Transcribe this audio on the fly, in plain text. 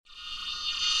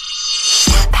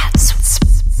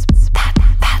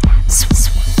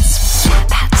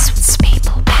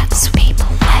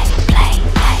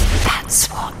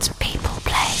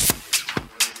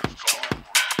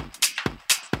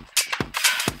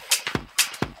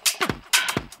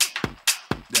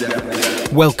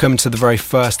Welcome to the very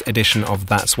first edition of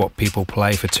That's What People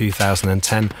Play for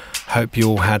 2010. Hope you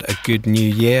all had a good new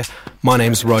year. My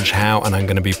name's Rog Howe and I'm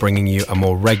going to be bringing you a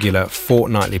more regular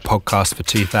fortnightly podcast for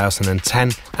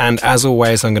 2010. And as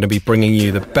always, I'm going to be bringing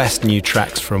you the best new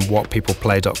tracks from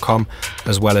Whatpeopleplay.com,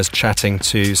 as well as chatting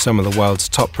to some of the world's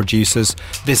top producers.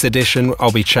 This edition,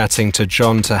 I'll be chatting to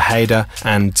John Tejada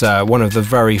and one of the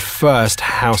very first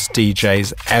house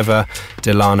DJs ever,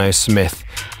 Delano Smith.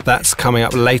 That's coming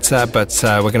up later, but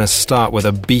we're going to start with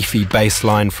a beefy bass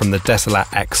line from the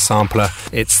Desolat X sampler.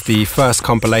 It's the first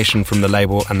compilation from the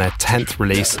label and their 10th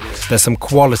release. There's some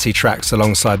quality tracks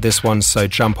alongside this one, so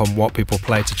jump on What People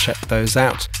Play to check those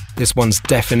out. This one's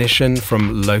Definition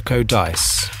from Loco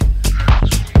Dice.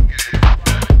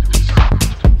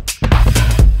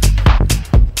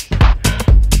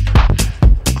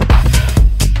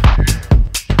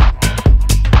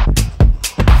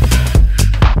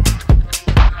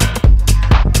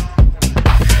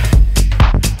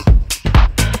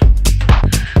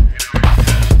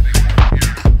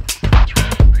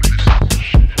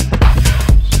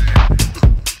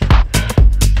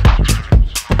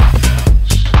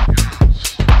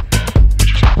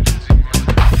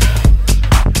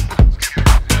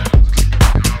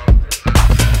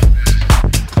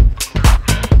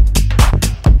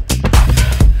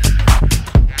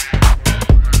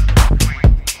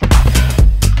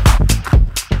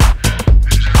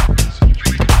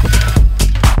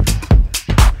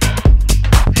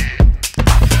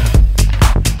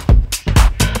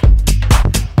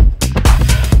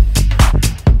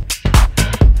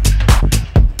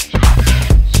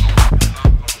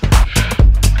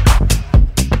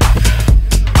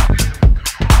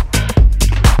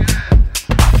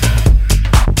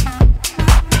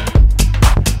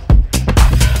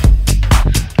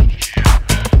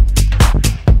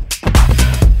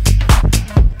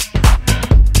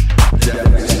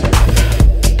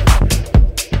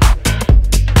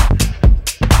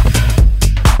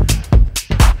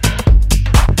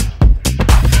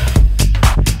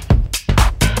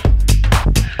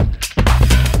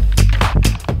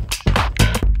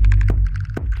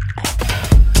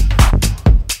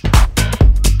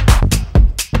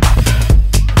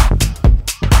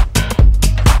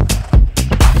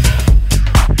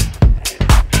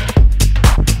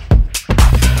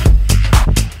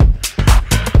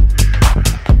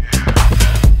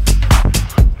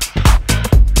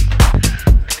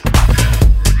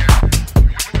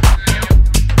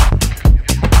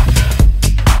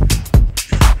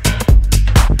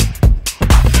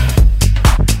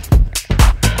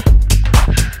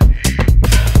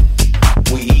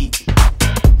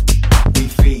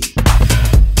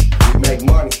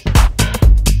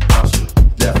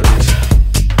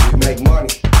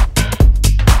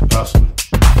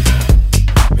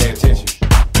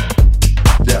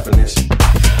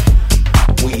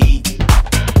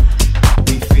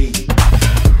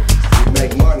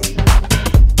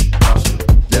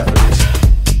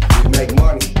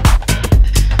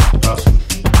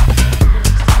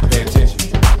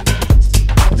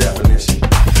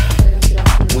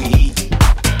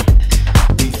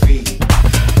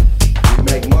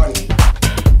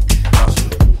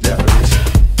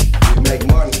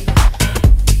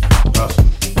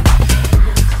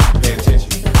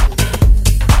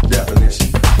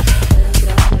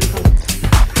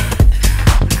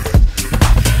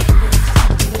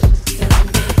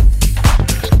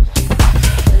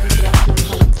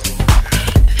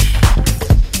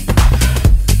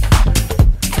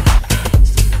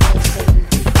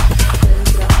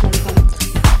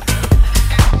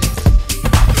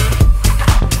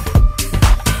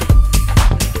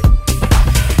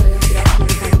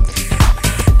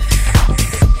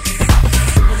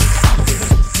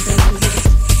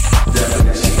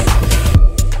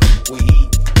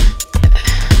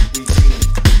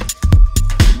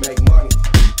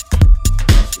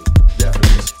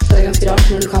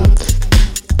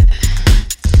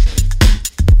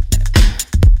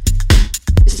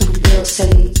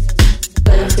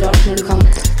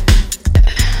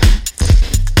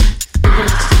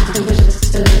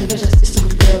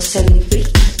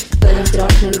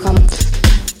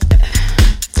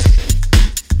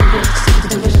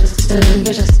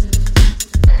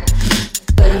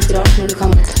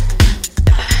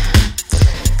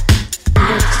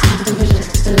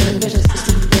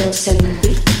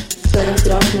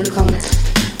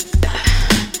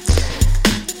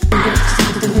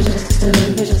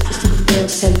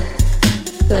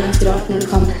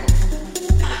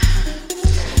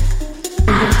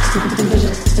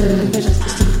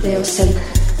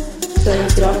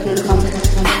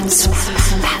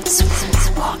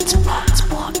 That's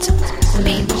what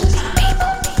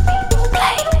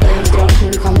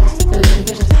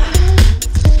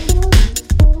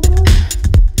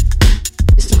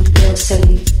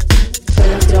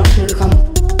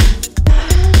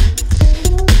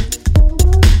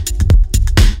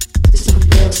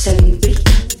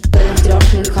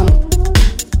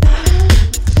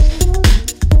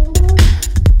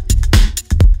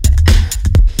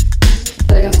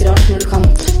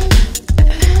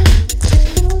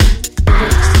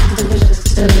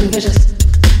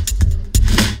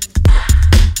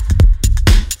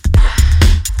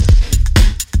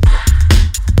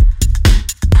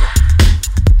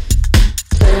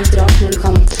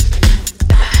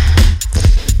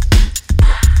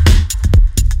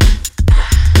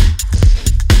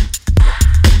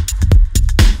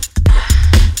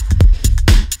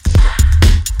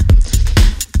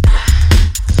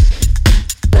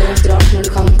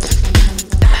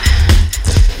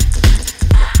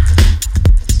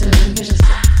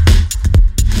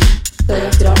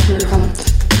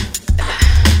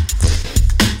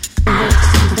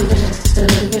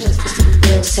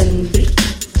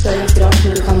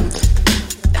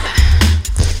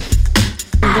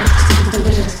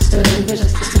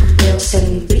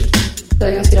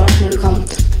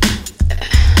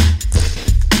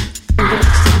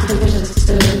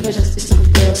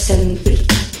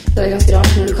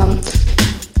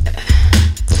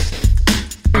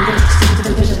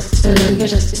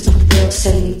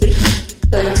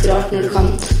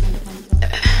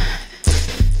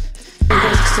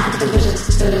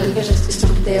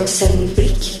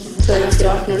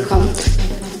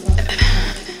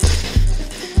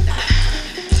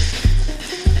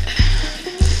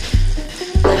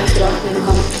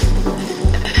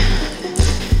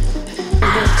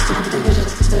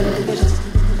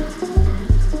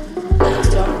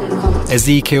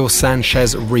Ezekiel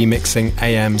Sanchez remixing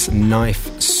AM's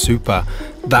Knife Super.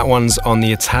 That one's on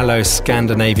the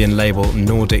Italo-Scandinavian label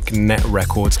Nordic Net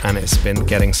Records, and it's been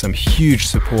getting some huge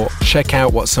support. Check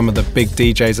out what some of the big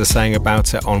DJs are saying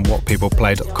about it on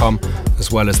whatpeopleplay.com,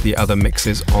 as well as the other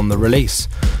mixes on the release.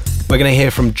 We're going to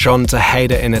hear from John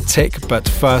Tejada in a tick, but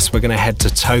first we're going to head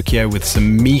to Tokyo with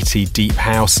some meaty deep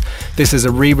house. This is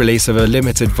a re-release of a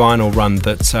limited vinyl run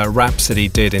that Rhapsody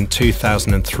did in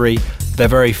 2003. Their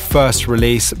very first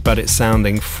release, but it's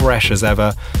sounding fresh as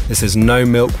ever. This is No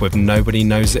Milk with Nobody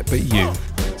Knows It But You.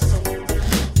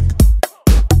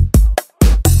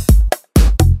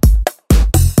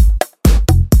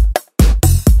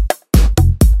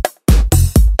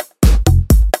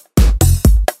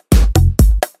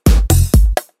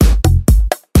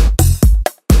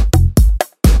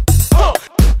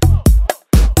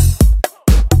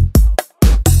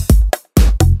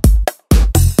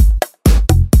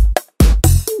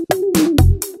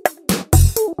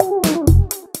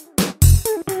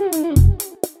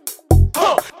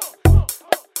 Oh!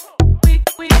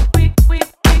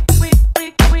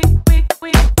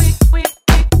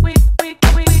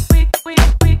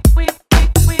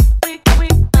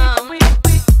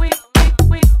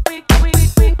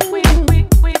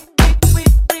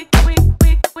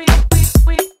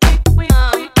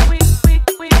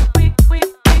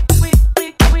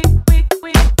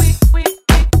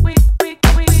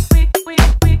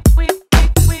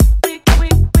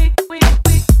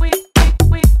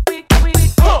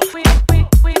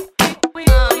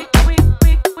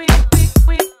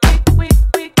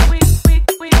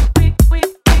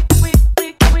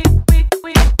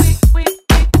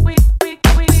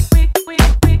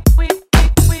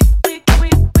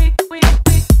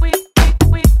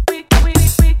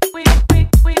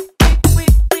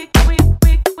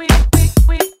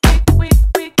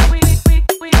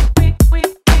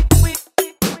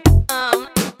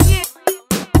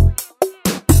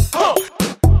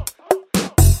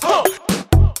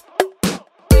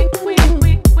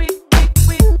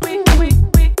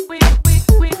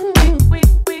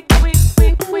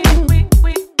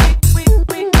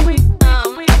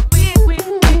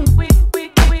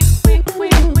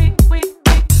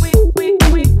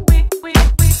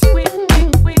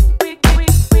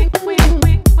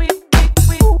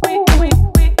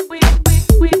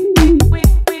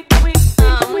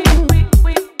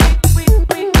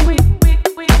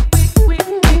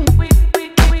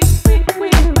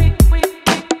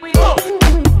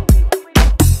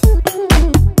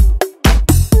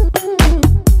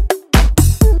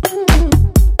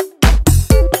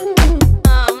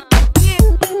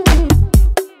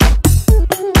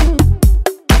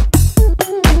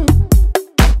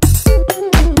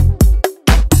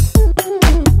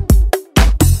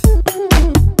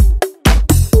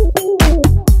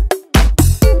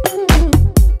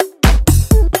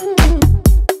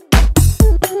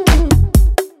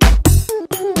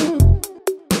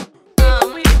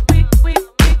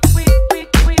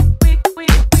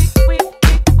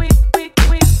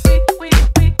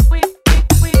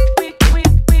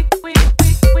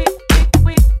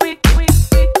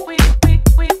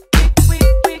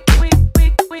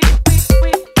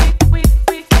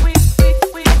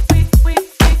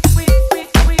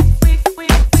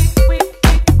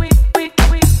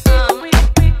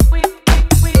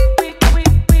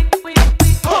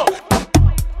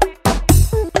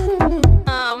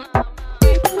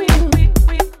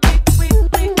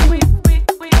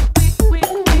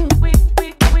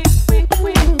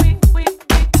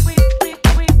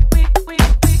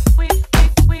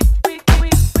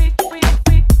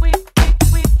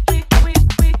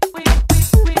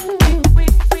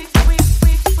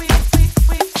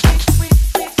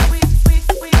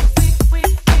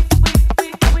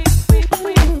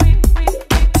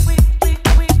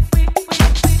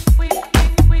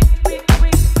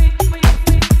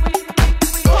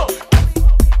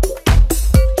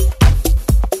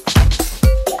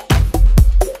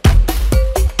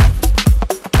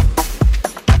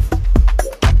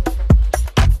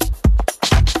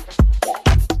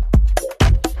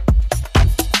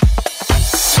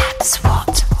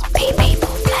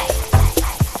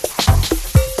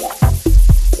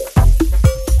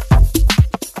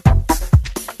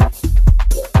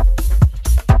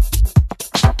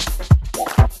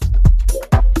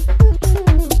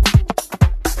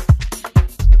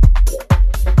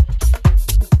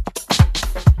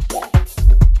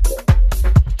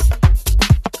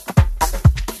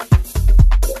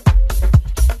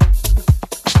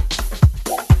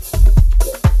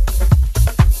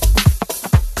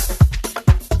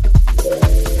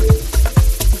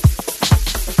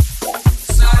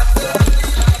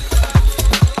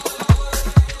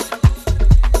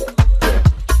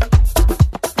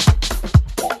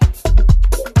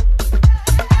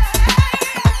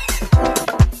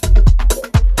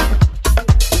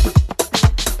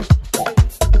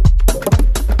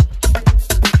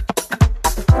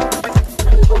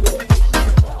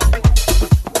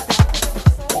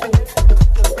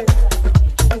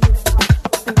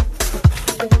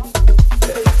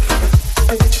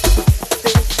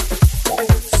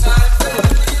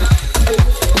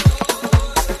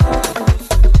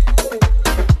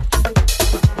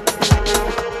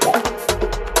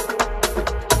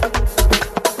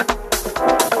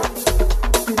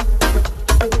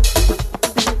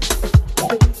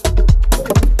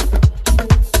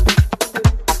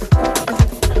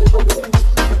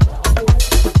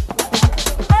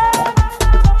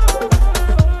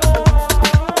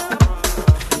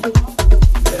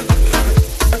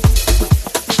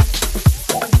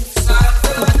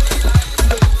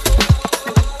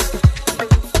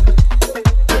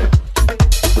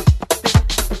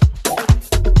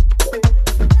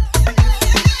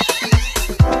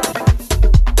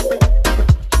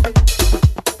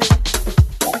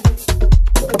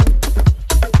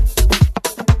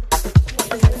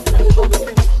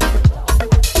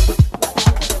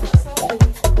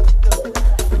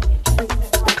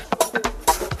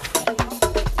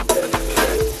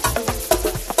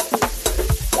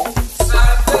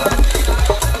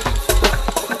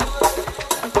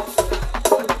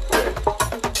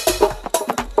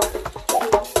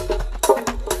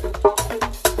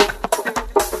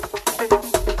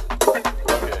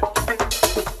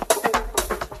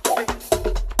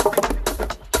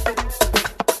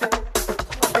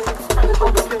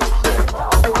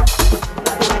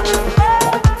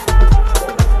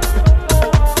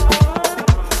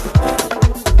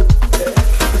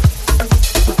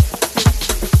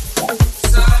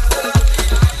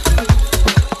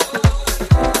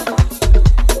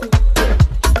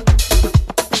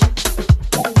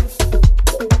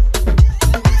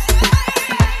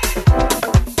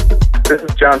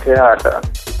 John Tejada,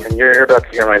 and you're about to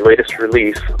hear my latest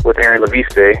release with Aaron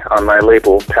Leviste on my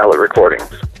label, Palette Recordings.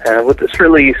 With this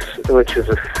release, which is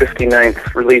a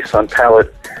 59th release on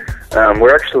Palette,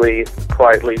 we're actually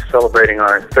quietly celebrating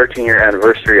our 13-year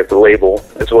anniversary of the label,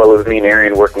 as well as me and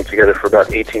Aaron working together for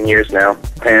about 18 years now.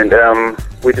 And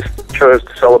we just chose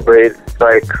to celebrate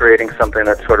by creating something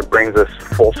that sort of brings us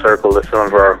full circle to some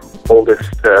of our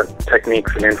oldest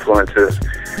techniques and influences,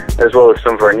 as well as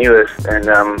some of our newest. And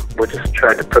we just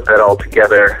tried to put that all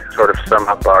together, sort of sum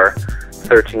up our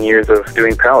 13 years of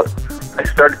doing Palette. I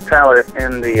started Palette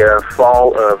in the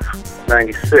fall of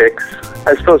 '96.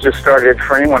 I suppose just started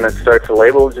for anyone that starts a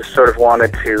label, just sort of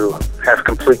wanted to have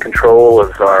complete control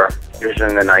of our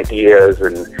vision and ideas,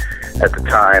 and at the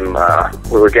time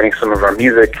we were getting some of our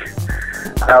music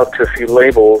out to a few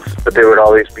labels, but there would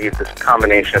always be this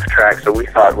combination of tracks that we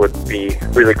thought would be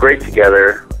really great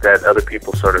together that other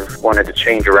people sort of wanted to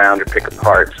change around or pick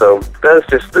apart. So that was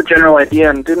just the general idea,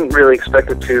 and didn't really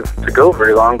expect it to go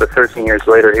very long, but 13 years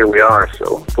later, here we are,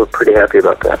 so we're pretty happy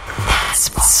about that.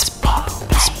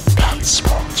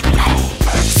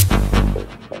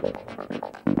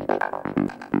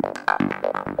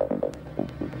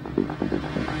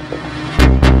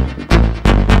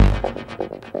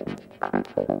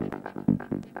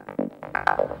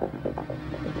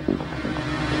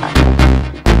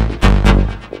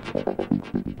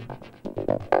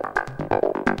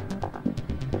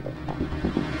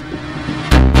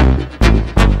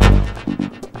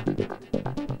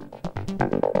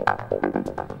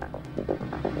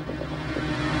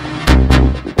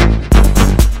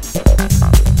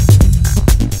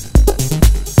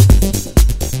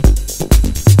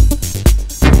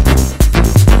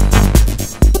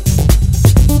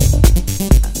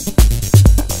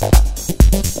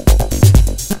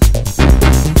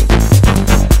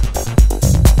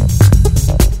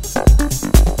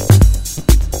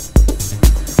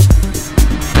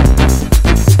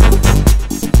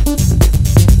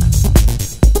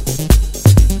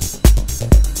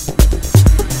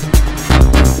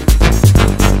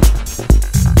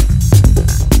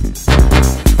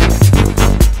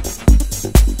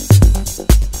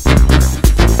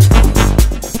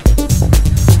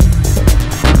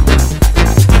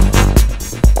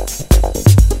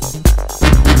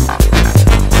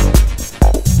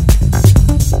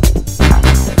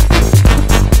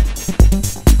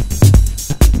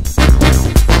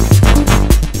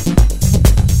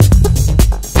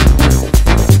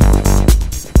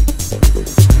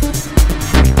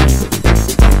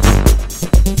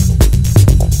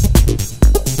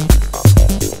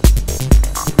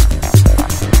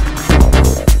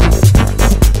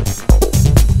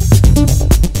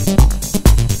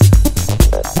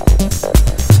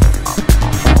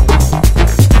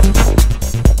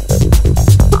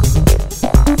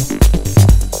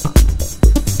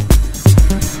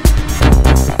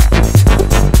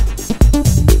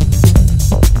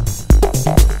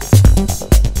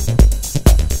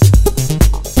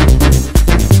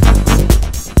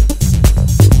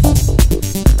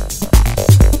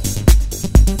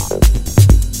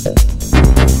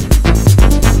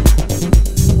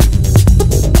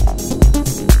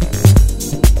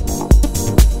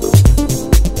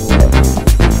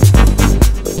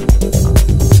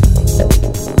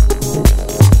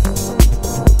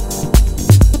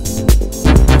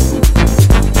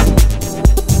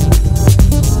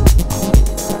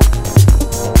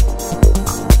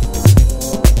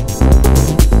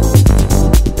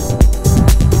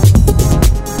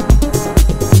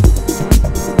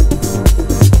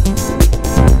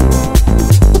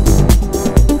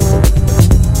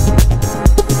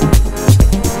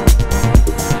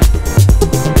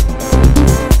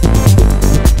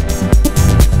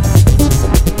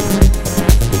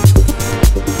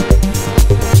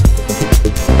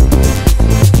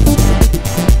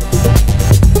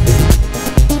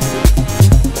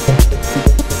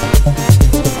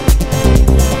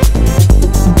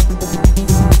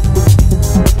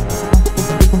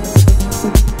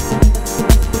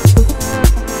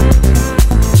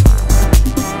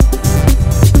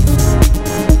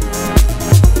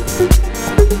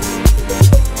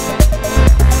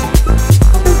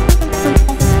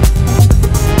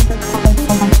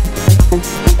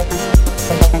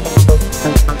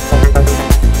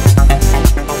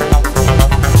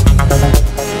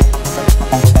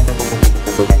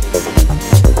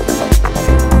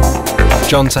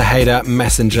 John Tejada,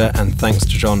 Messenger, and thanks to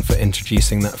John for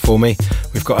introducing that for me.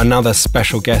 We've got another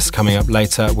special guest coming up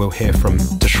later. We'll hear from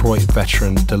Detroit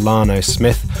veteran Delano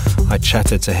Smith. I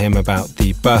chatted to him about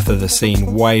the birth of the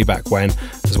scene way back when,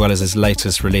 as well as his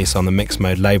latest release on the Mixed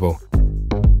Mode label.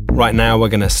 Right now we're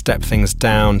going to step things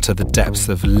down to the depths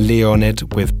of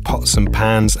Leonid with Pots and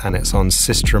Pans, and it's on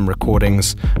Sistrum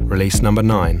Recordings, release number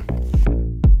 9.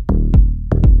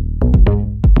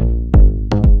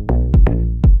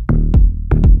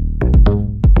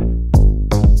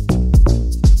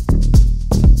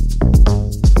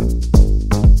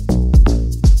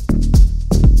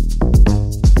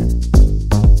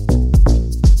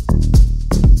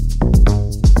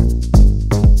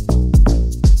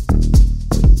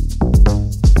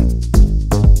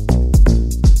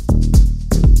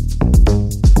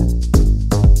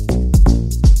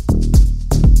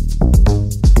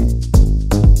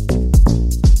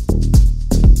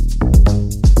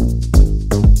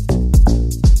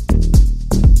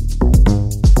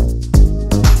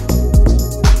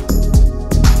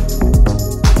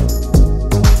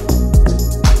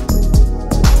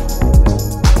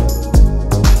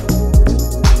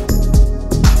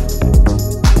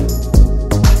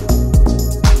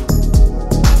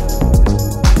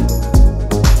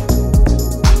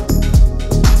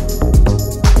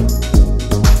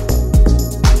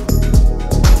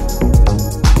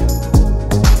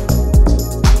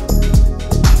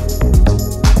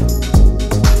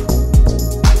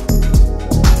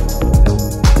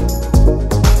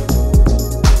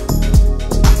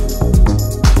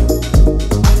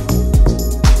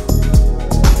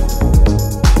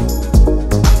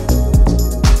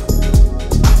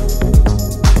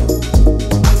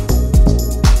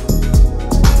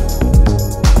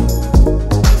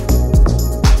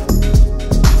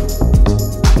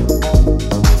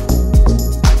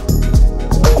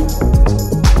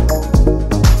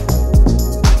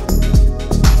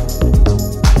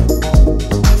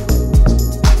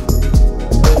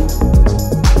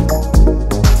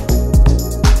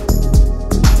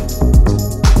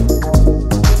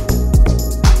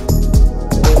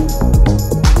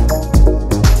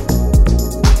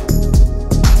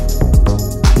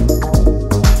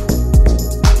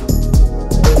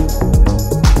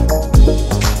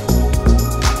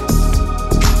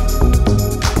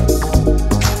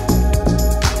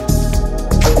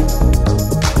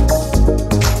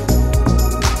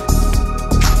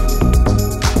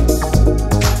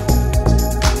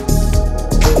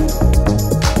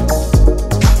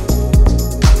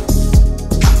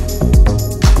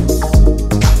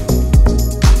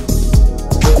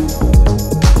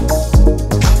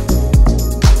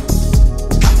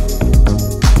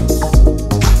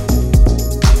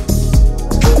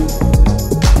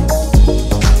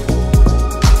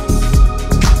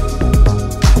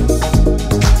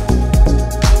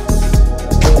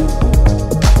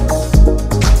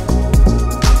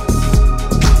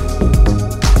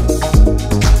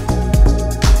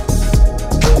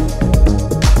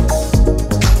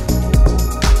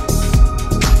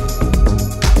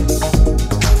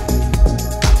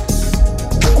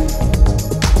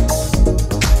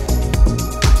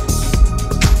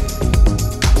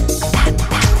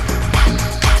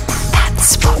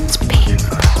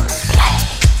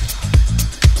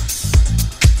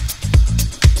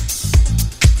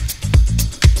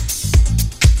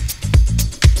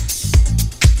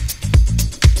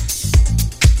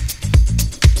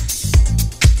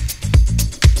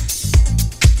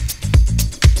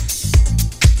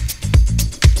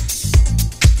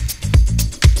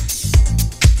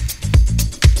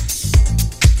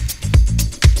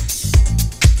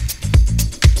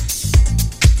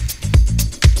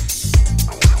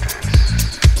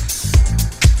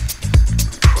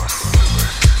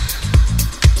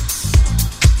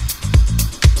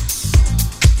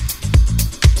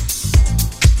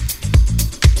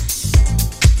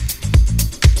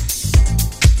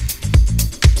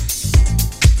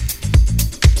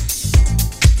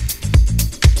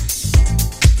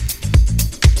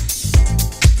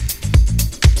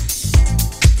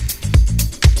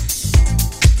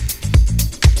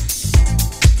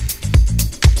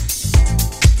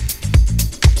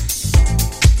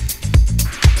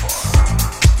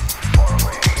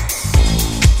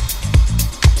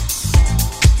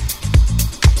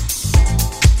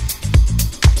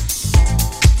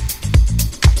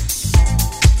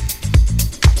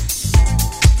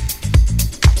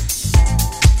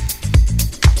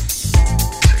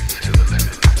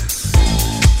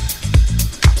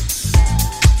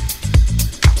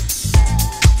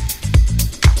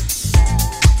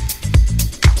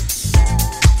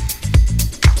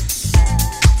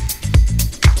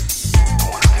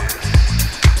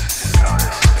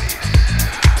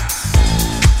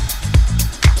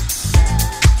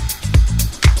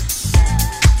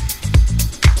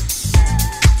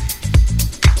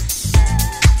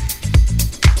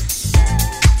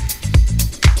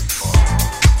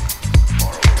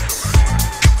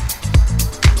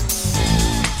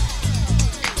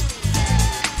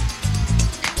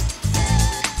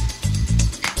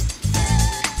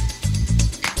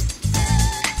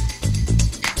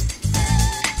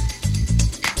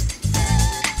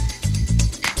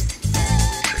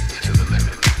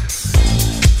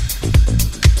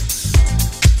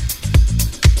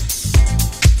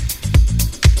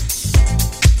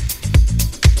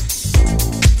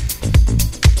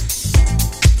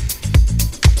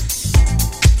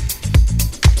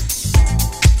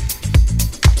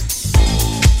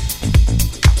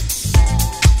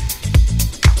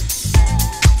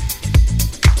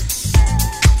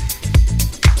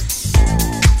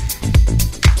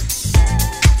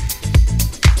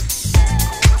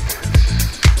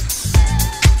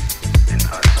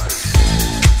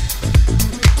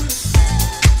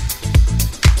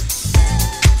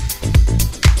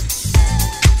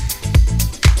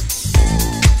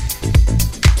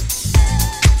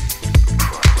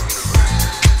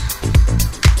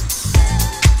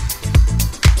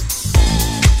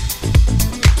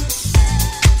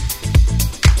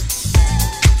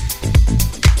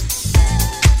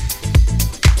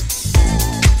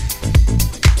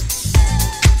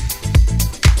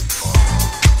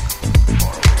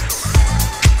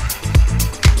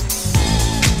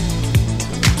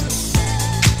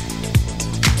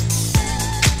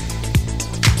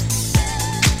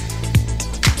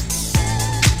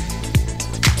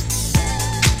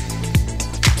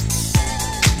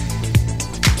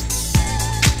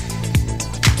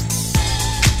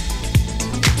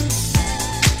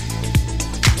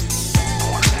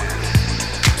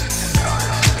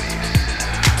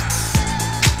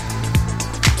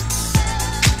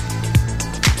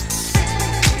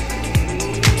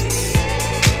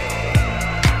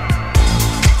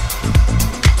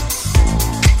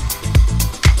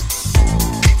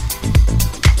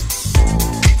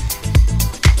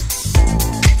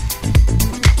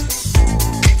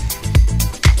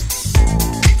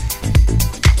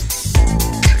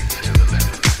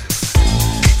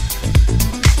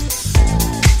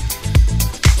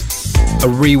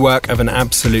 rework of an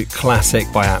absolute classic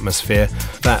by Atmosphere.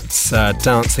 That's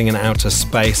Dancing in Outer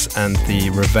Space and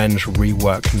the Revenge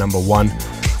rework number 1.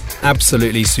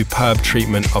 Absolutely superb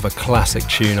treatment of a classic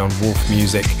tune on Wolf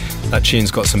Music. That tune's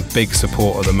got some big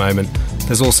support at the moment.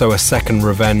 There's also a second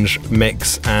Revenge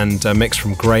mix and a mix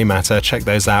from Grey Matter. Check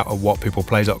those out at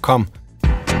whatpeopleplay.com.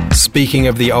 Speaking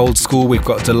of the old school, we've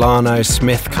got Delano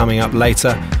Smith coming up later,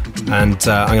 and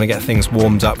I'm going to get things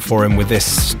warmed up for him with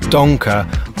this stonker.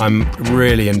 I'm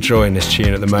really enjoying this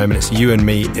tune at the moment. It's You and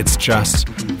Me, It's Just,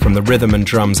 from the Rhythm and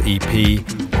Drums EP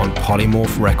on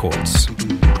Polymorph Records.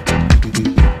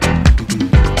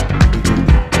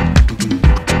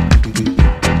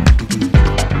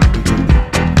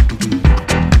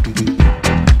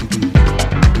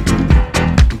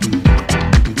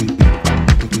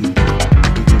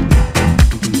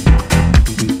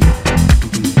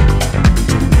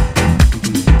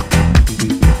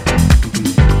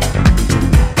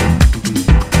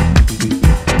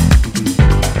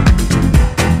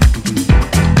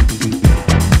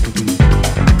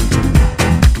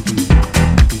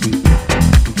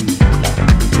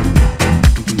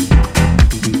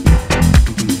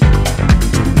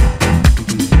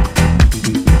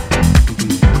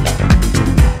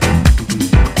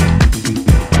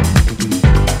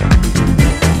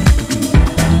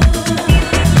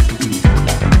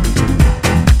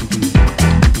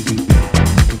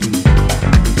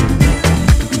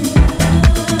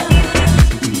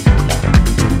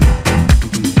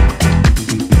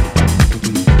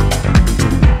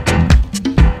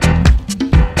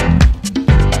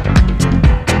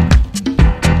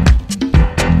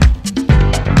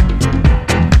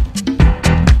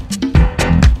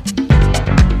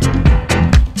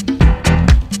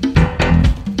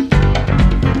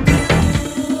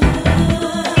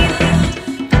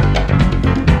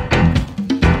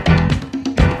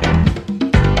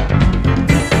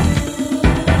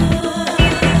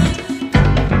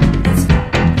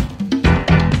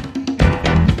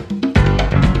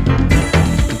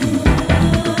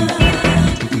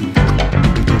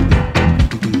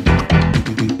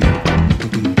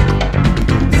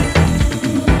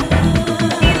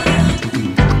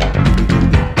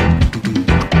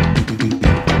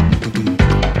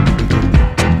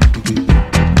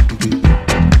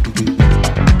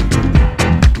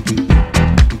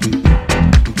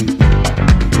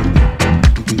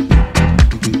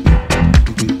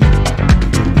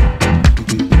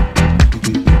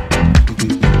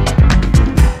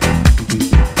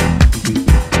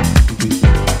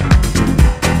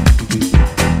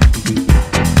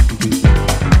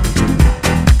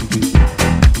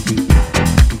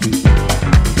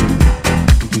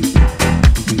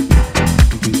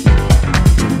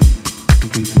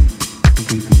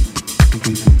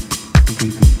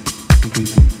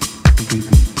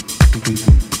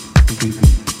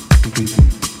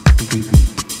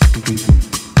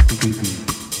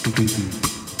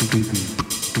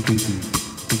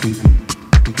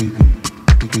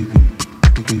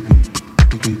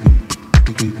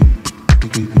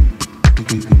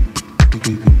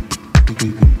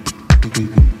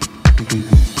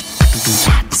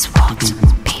 That's what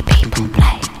people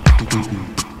play.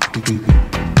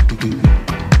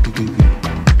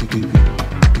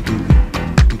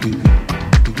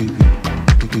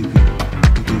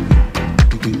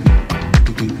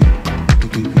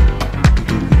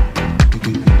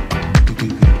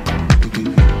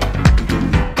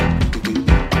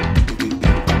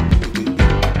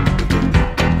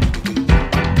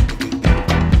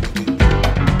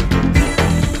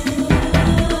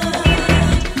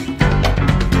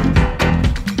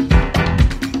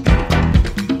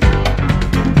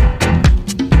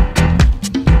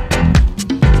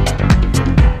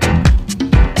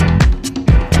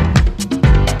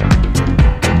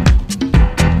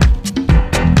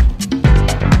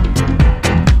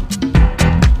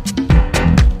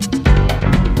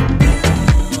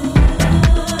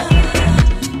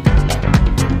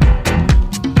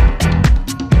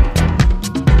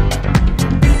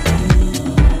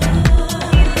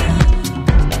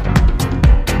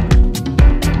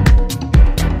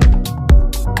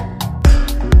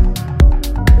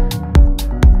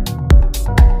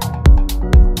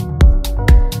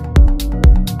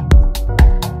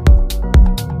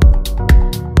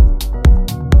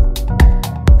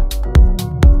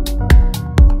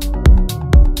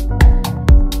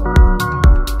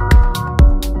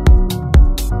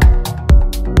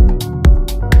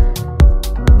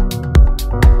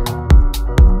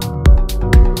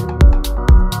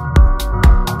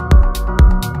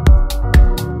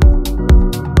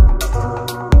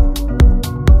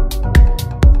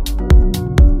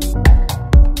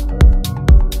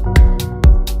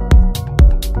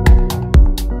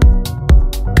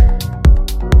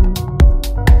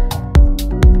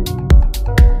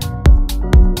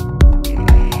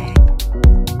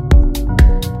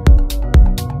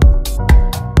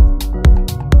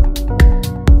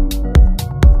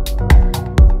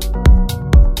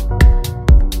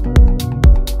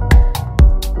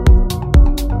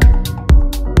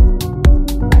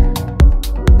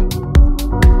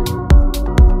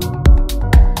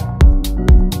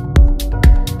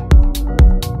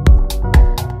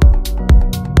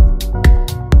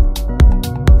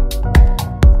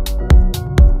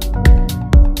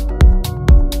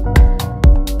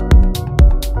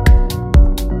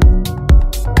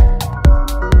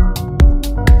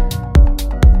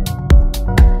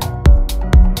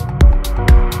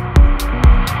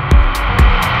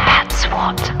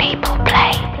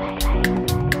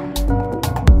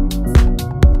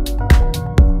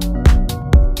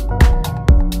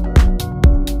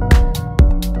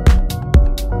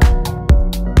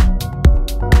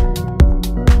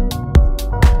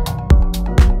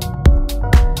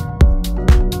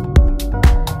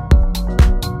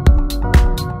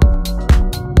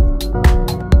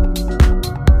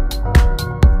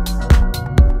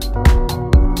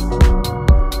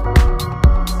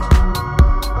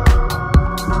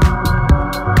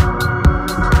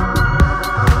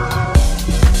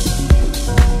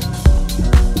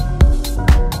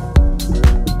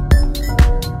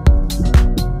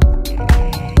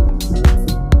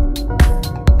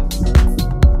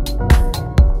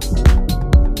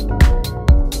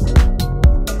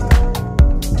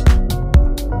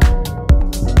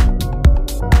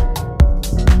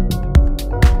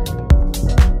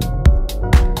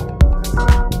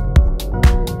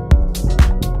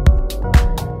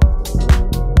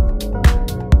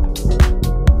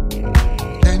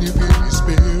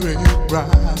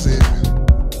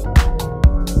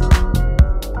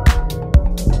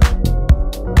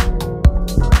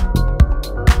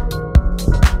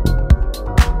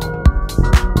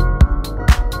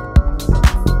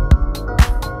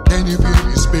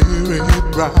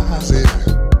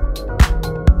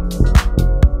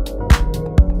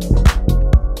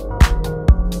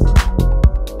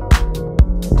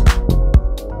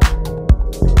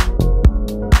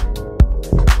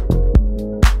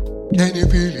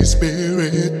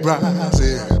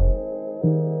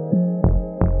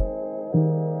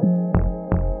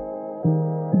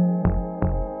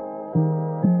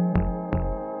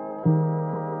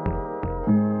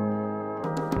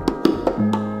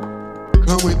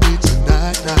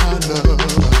 my love.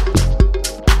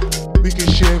 We can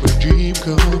share a dream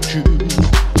come true.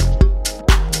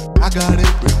 I got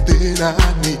everything I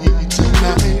need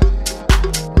tonight,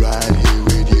 right here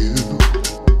with you.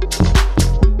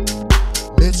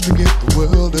 Let's forget the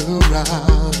world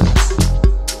around us,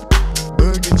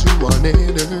 merge into one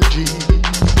energy,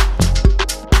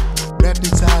 wrapped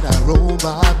inside our own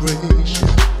vibration.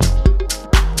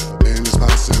 Endless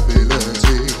possibility.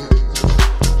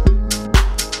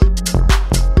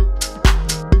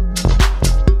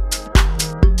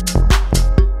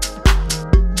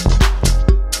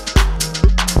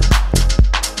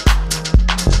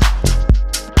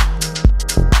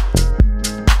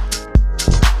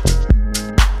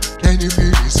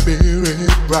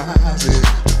 Rising.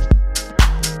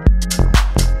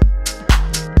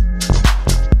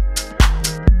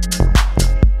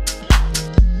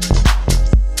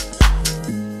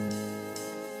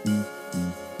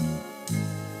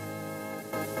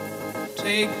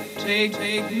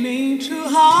 Take me to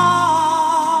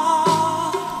heart.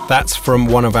 That's from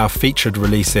one of our featured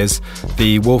releases,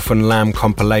 the Wolf and Lamb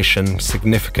compilation,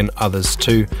 Significant Others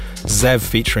 2. Zev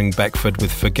featuring Beckford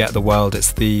with Forget the World.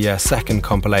 It's the second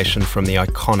compilation from the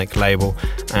iconic label,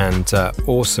 and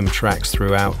awesome tracks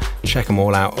throughout. Check them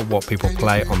all out at What People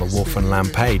Play on the Wolf and Lamb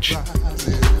page.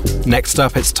 Next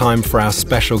up, it's time for our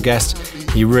special guest.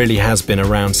 He really has been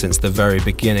around since the very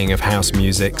beginning of house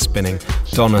music, spinning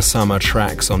Donna Summer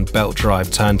tracks on belt drive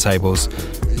turntables.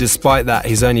 Despite that,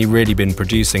 he's only really been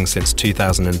producing since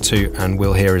 2002, and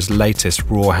we'll hear his latest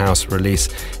Raw House release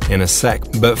in a sec.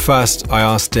 But first, I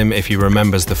asked him if he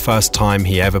remembers the first time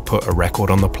he ever put a record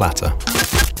on the platter.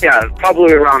 Yeah,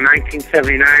 probably around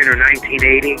 1979 or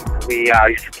 1980. We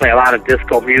used to play a lot of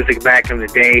disco music back in the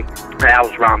day. That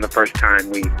was around the first time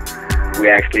we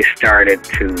actually started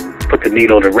to put the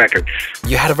needle to records.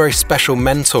 You had a very special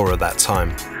mentor at that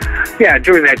time. Yeah,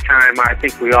 during that time, I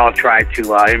think we all tried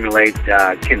to emulate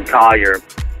Ken Collier.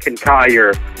 Ken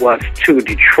Collier was to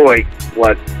Detroit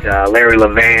what Larry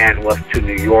Levan was to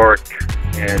New York,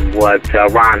 and what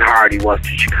Ron Hardy was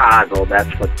to Chicago.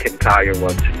 That's what Ken Collier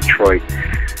was to Detroit.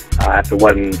 If it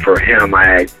wasn't for him,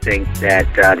 I think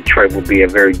that Detroit would be a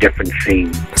very different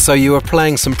scene. So you were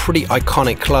playing some pretty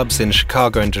iconic clubs in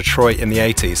Chicago and Detroit in the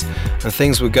 80s, and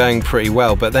things were going pretty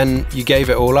well, but then you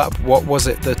gave it all up. What was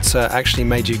it that actually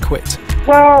made you quit?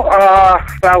 Well,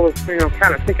 I was,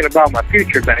 kind of thinking about my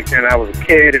future back then. I was a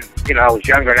kid, and, I was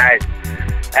younger, and I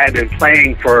had been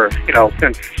playing for,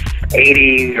 since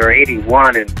 80 or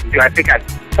 81, and I think I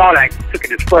thought I took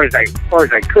it as far as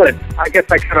I could. I guess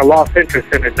I kind of lost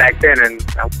interest in it back then, and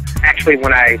actually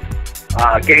when I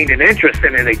gained an interest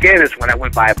in it again is when I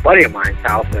went by a buddy of mine's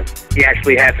house, and he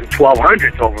actually had some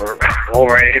 1200s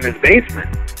over in his basement.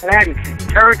 And I hadn't seen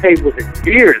turntables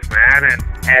in years, man,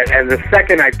 and the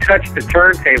second I touched the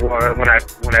turntable,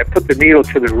 when I put the needle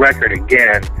to the record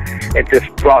again, it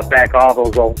just brought back all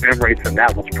those old memories, and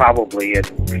that was probably in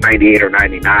 98 or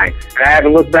 99. And I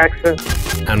haven't looked back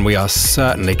since. And we are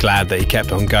certainly glad that he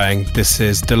kept on going. This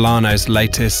is Delano's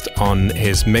latest on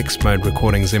his Mixed Mode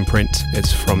Recordings imprint.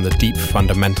 It's from the Deep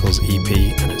Fundamentals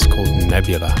EP, and it's called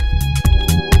Nebula.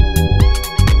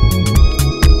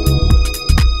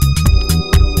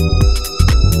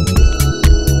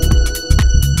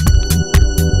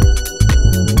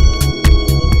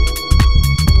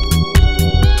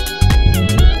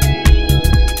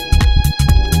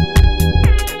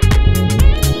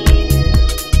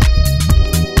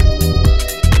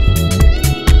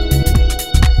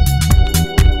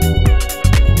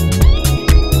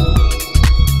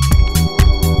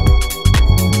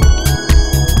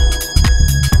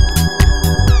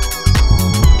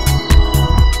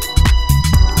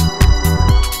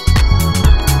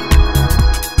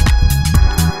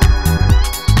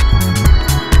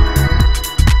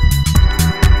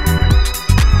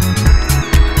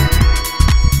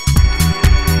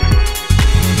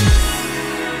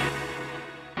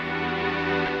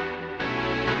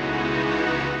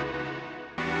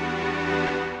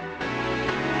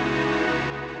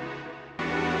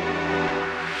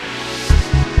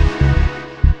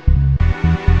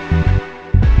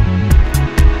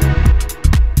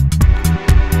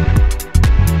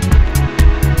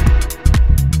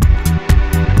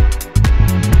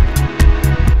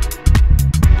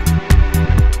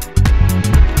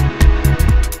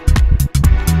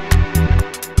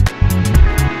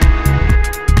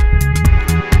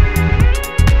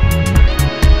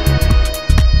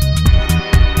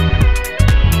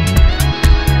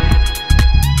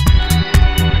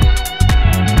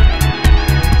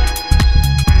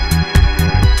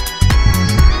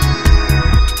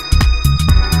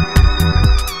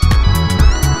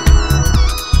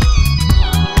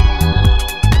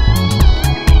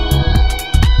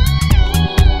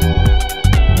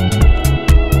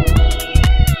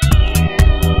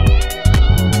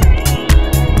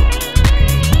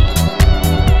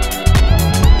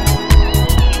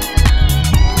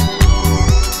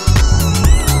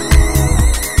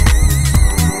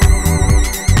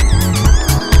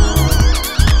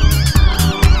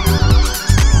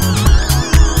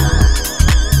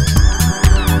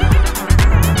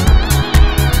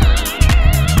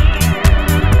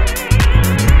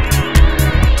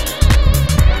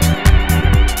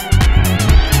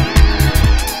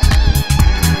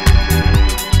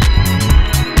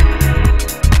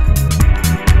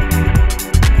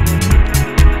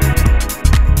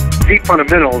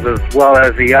 Fundamentals as well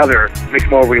as the other mixed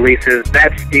mode releases,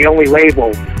 that's the only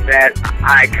label that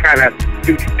I kind of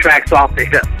do tracks off the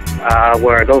hip,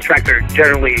 where those tracks are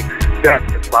generally done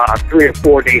in about a 3 or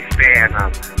 4 day span.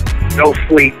 No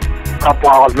sleep, up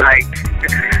all night,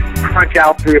 crunch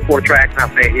out 3 or 4 tracks, and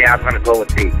I'll say, yeah, I'm going to go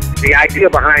with deep. The idea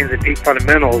behind the Deep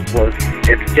Fundamentals was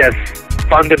it's just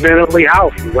fundamentally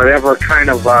house. Whatever kind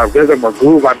of rhythm or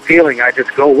groove I'm feeling, I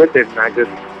just go with it, and I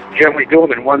just generally do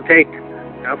them in one take.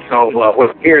 So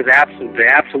what here's the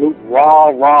absolute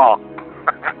raw.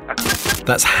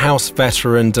 That's house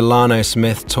veteran Delano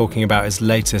Smith talking about his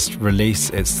latest release.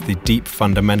 It's the Deep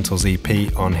Fundamentals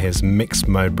EP on his Mixed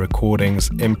Mode Recordings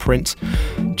imprint.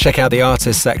 Check out the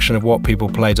artist section of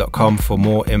whatpeopleplay.com for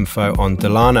more info on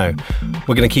Delano.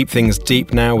 We're going to keep things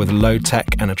deep now with Low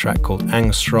Tech and a track called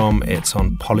Angstrom. It's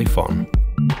on Polyphon.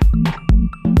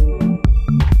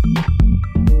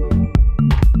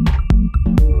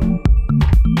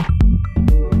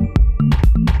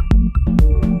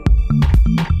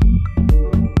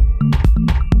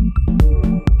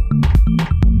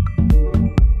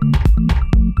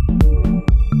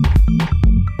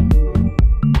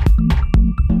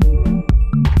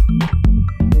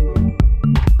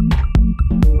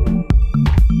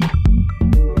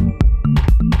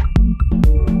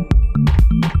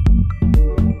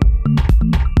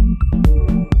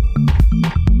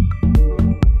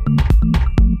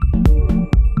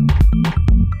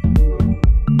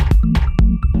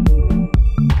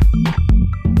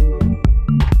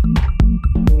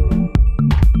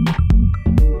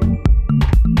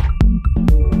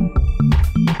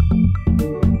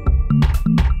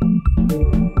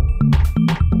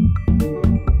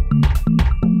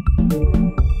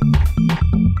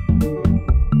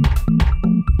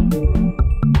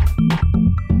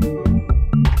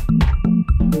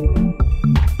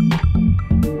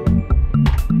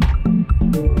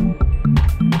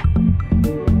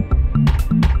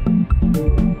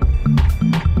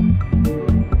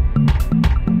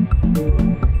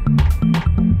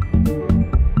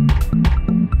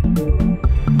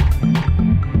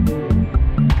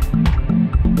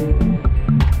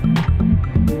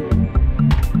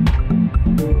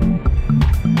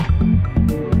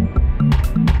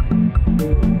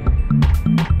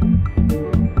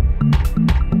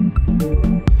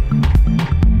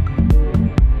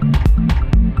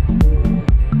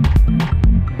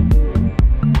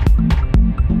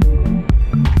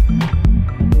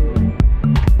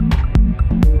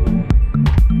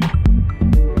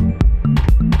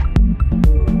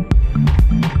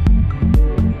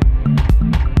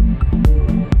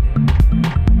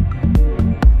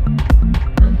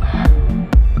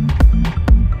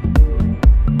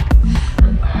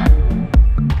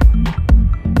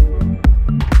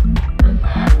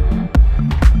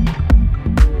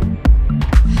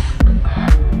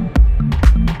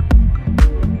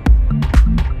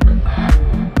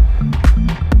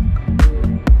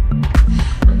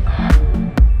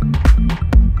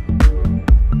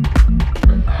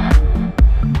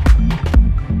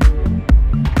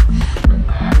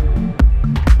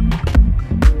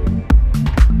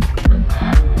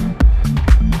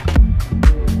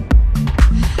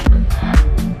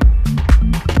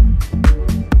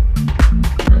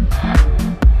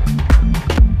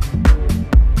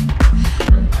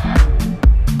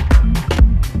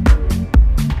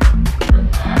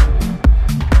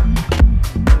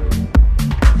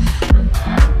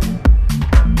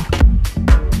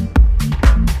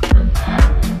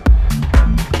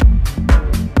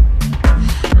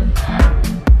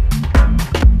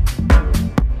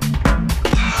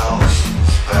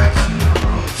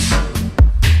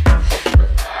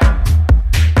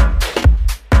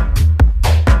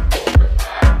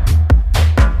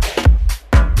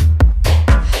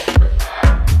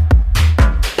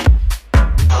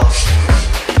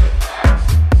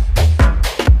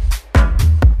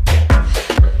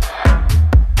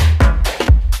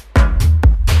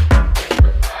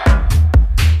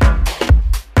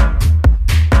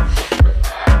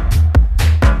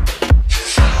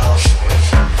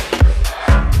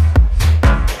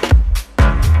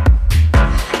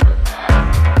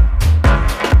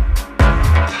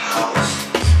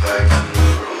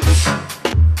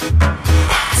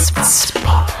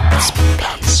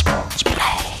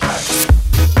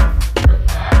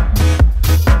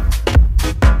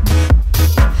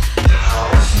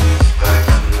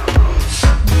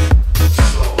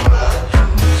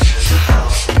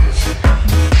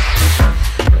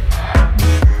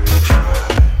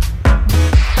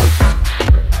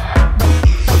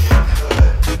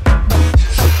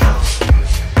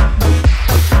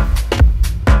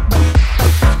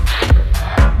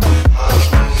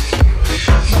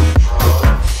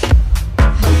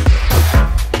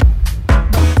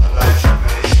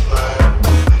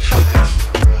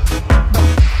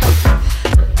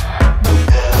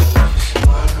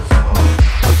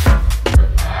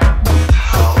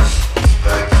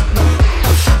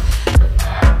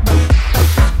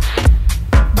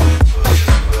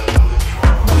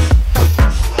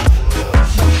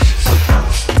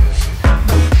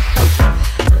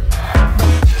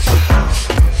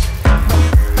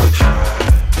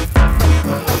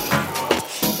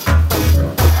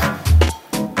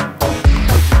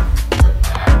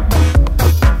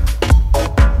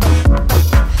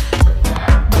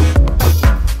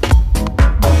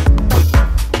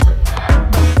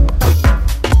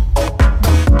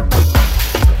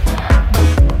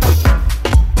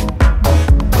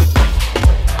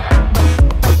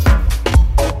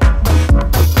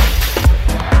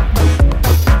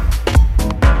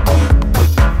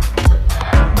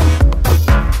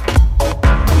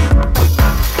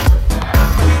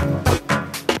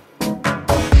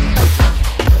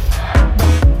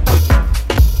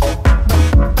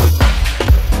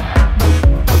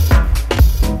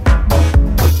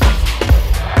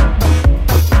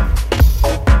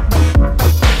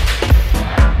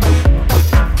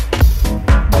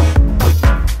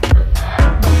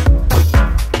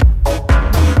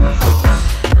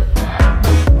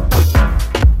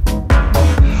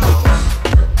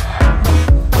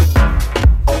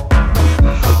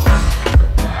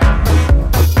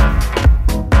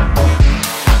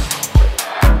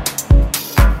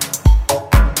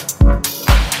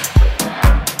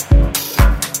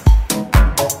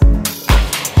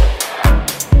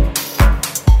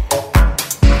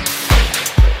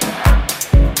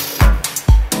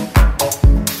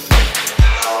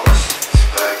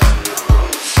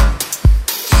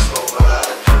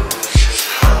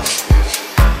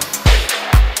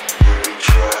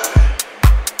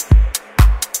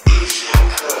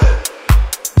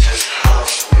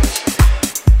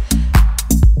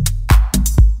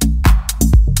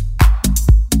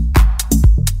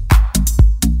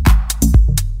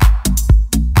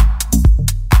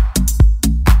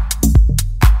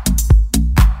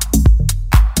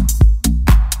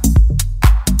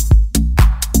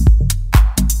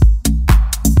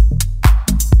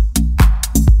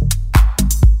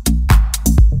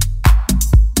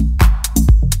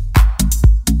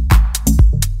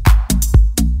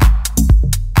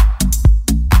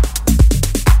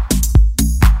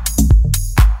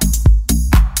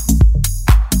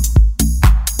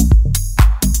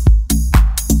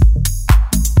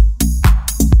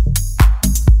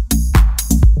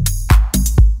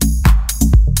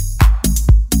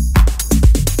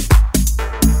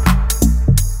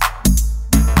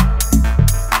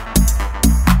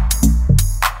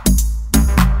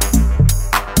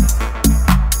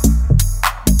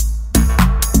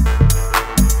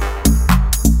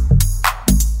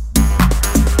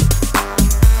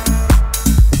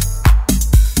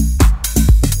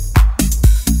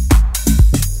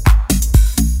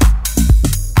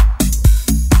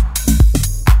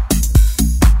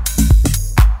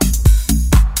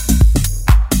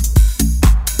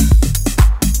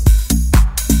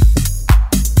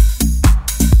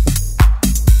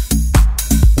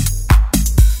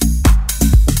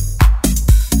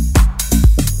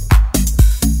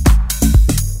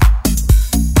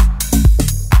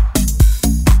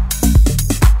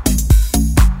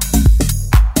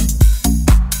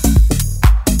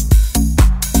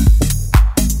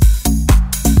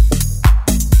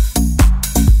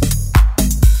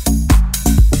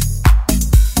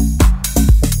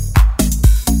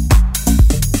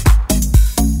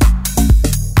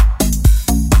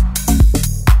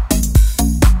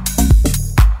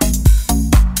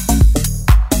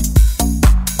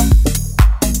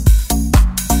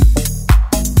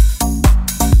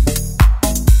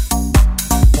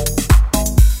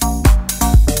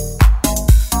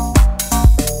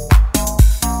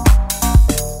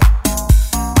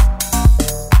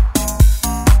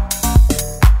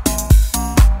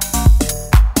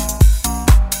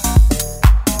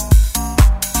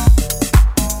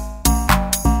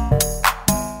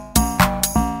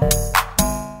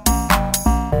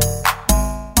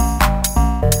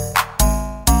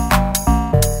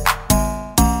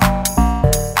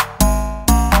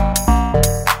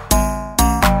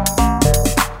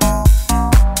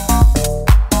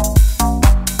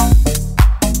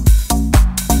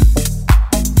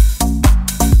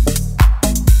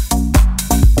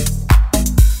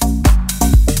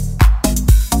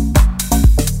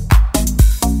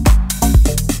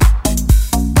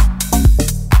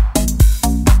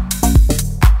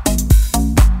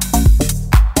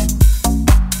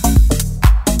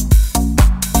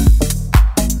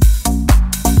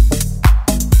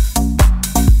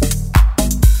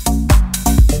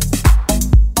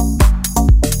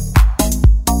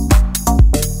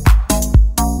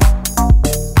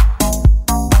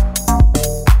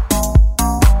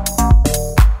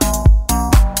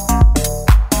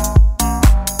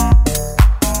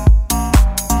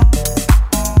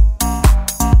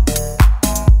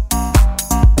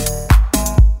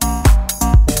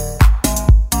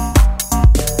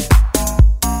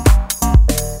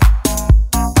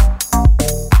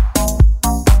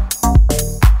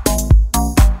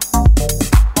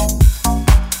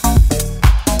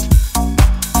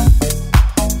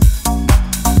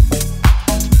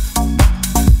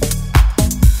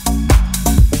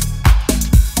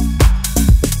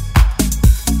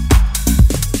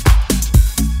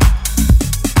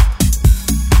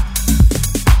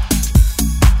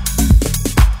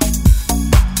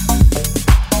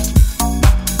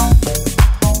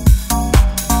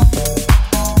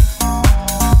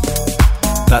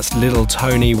 That's Little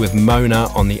Tony with Mona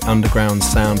on the Underground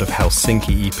Sound of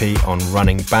Helsinki EP on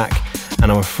Running Back.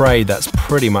 And I'm afraid that's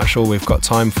pretty much all we've got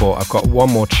time for. I've got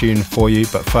one more tune for you,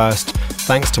 but first,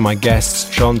 thanks to my guests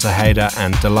John Tejada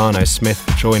and Delano Smith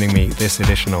for joining me this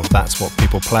edition of That's What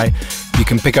People Play. You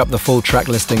can pick up the full track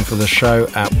listing for the show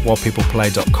at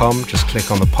whatpeopleplay.com. Just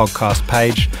click on the podcast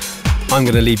page. I'm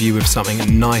going to leave you with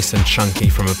something nice and chunky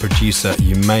from a producer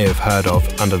you may have heard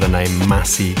of under the name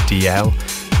Massey DL.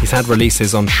 He's had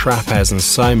releases on Trapez and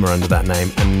Soma under that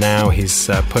name, and now he's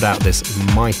put out this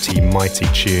mighty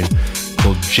tune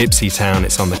called Gypsy Town.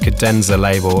 It's on the Cadenza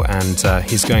label, and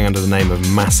he's going under the name of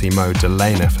Massimo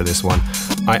Delana for this one.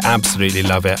 I absolutely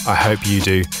love it. I hope you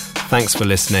do. Thanks for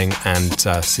listening, and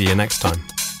see you next time.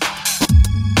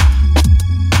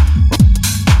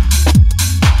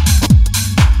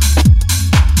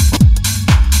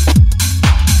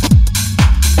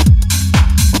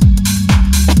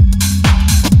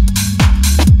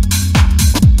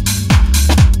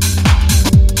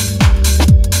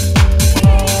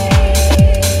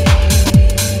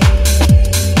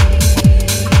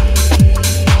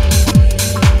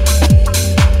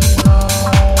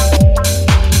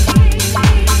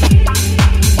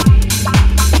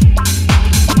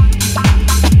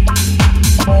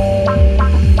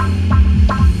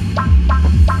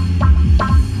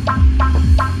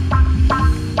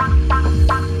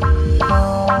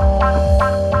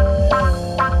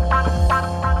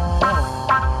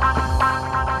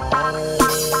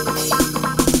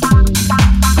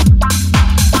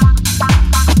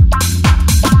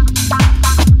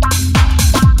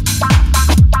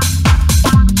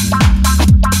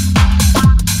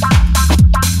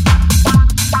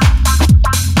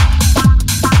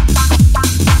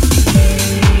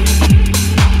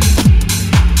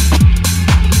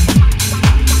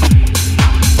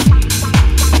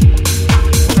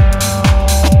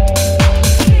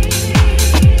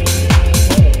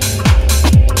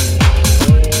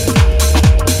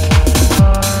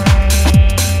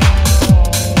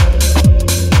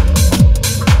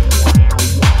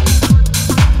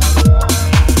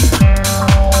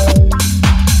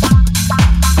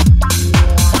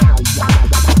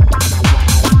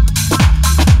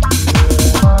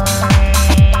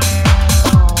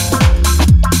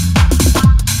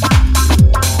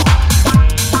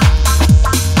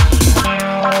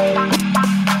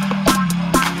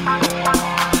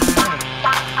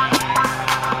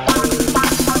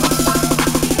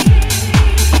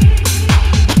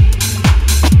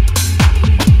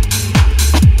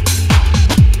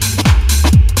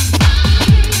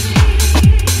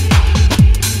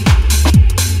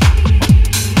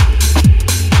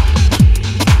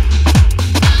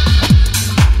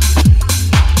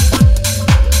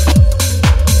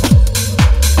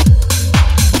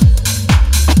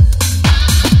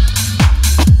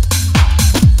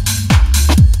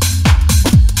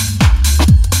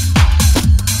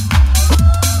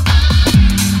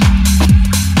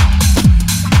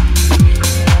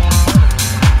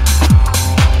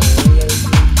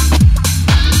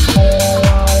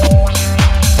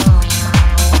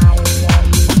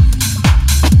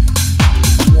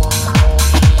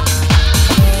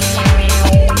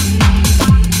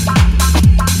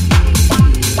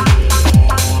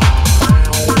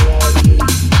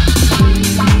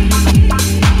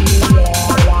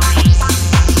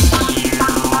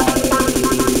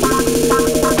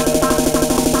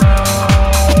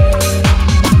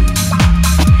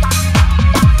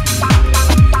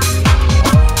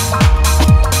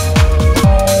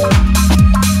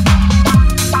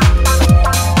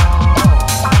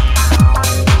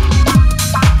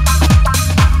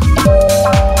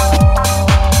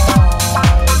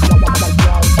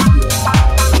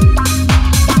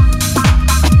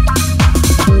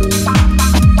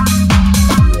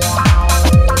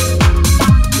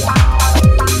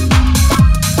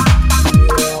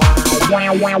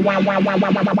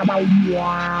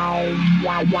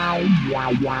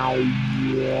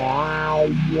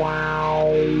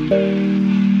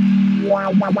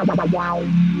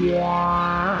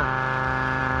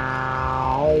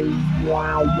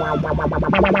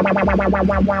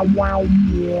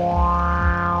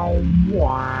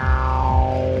 Wow.